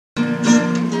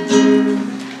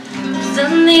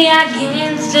Suddenly I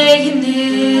can't stay in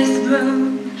this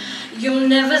room. You'll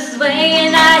never sway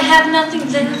and I have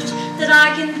nothing left that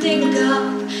I can think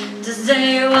of to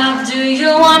say. What do you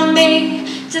want me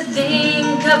to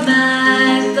think of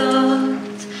my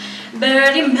thoughts?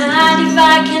 Bear in mind, if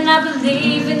I cannot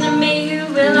believe in me, who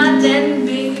will I then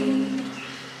be?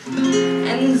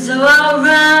 And so I'll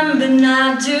run but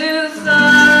not too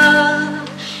far,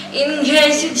 in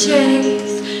case you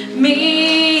chase me.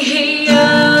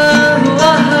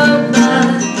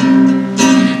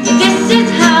 But this is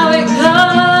how it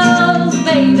goes,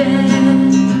 baby.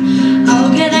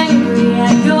 I'll get angry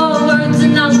at your words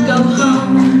and I'll go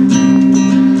home,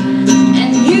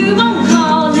 and you won't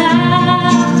call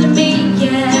after me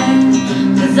yet,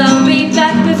 'cause I'll be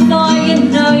back before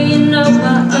you know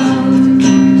what.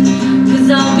 Cause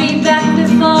I'll be back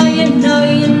before you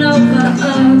know what.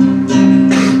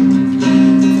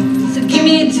 So give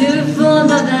me a tube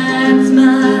full of that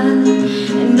smile,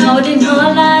 and holding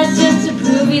all lies just to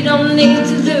prove you don't need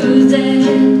to lose it.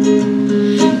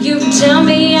 You tell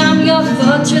me I'm your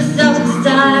fortress of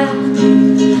style,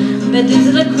 but is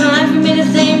it a crime for me to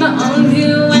say my own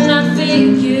view and not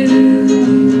fit you?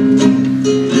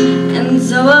 And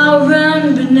so I'll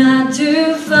run but not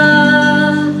too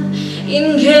far,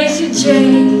 in case you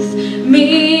chase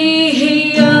me.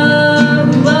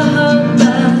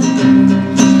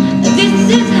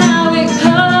 This is how it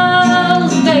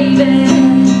goes, baby.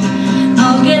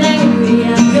 I'll get angry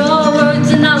at your words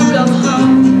and I'll go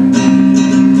home,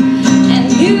 and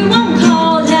you won't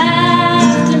call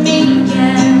after me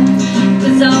yet,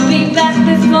 'cause I'll be back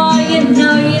before you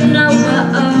know what.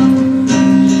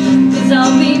 Cause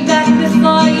I'll be back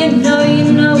before you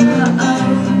know what.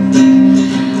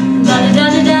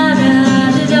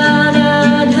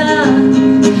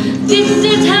 This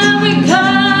is how it goes.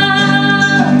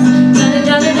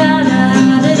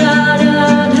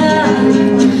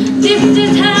 This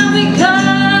is how it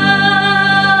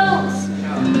goes.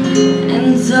 And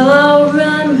so I'll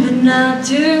run but not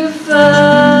too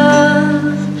far.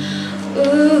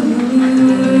 Ooh.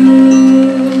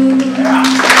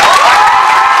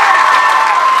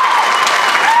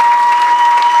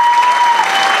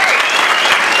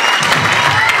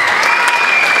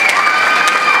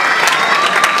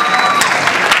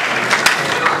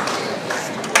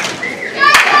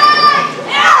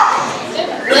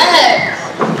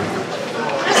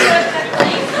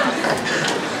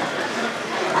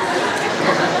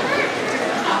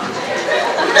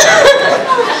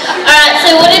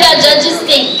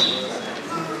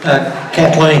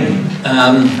 Kathleen,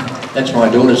 that's my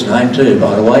daughter's name too,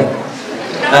 by the way.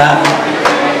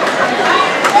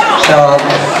 So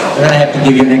I'm going to have to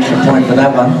give you an extra point for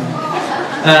that one.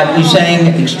 You sang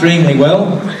extremely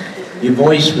well, your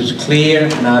voice was clear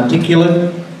and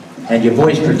articulate, and your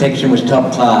voice protection was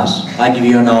top class. I give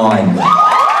you a 9.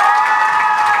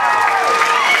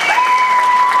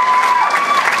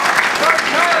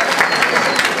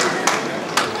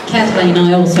 Kathleen,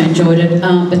 I also enjoyed it,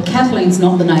 but Kathleen's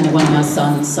not the name of one of my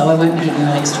sons, so I won't be giving you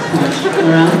an extra point.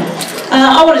 All right?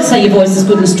 I want to say your voice is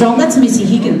good and strong. That's Missy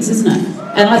Higgins, isn't it?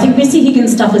 And I think Missy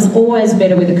Higgins' stuff is always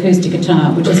better with acoustic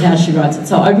guitar, which is how she writes it.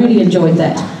 So I really enjoyed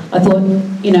that. I thought,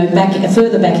 you know,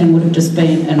 further backing would have just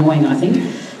been annoying, I think.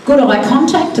 Good eye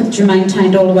contact that you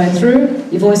maintained all the way through.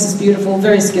 Your voice is beautiful,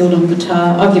 very skilled on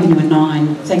guitar. I've given you a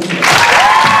 9. Thank you.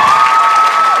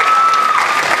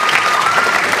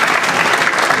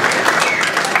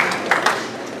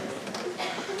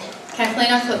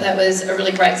 Kathleen, I thought that was a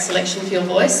really great selection for your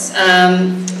voice.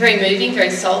 Very moving,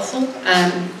 very soulful.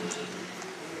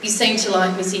 You seem to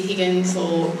like Missy Higgins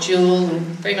or Jewel, and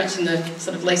very much in the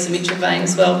sort of Lisa Mitchell vein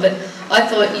as well, but I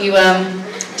thought you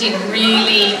did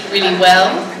really, really well,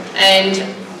 and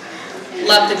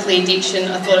loved the clear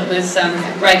diction. I thought it was a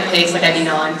great piece. I gave you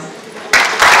 9.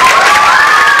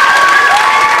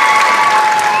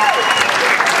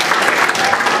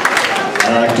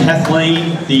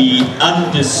 Kathleen, the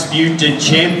undisputed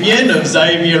champion of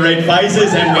Xavier Red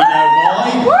Faces, and we know why.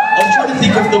 I was trying to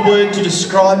think of the word to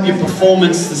describe your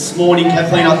performance this morning,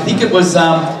 Kathleen. I think it was I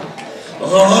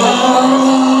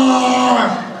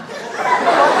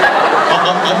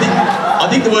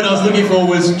think the word I was looking for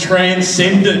was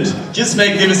transcendent. Just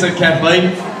magnificent,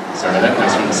 Kathleen. Sorry, that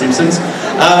was from The Simpsons.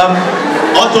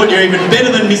 I thought you're even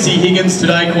better than Missy Higgins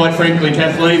today, quite frankly,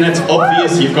 Kathleen. That's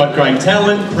obvious. You've got great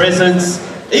talent, presence.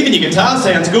 Even your guitar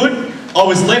sounds good. I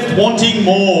was left wanting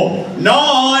more.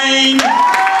 9!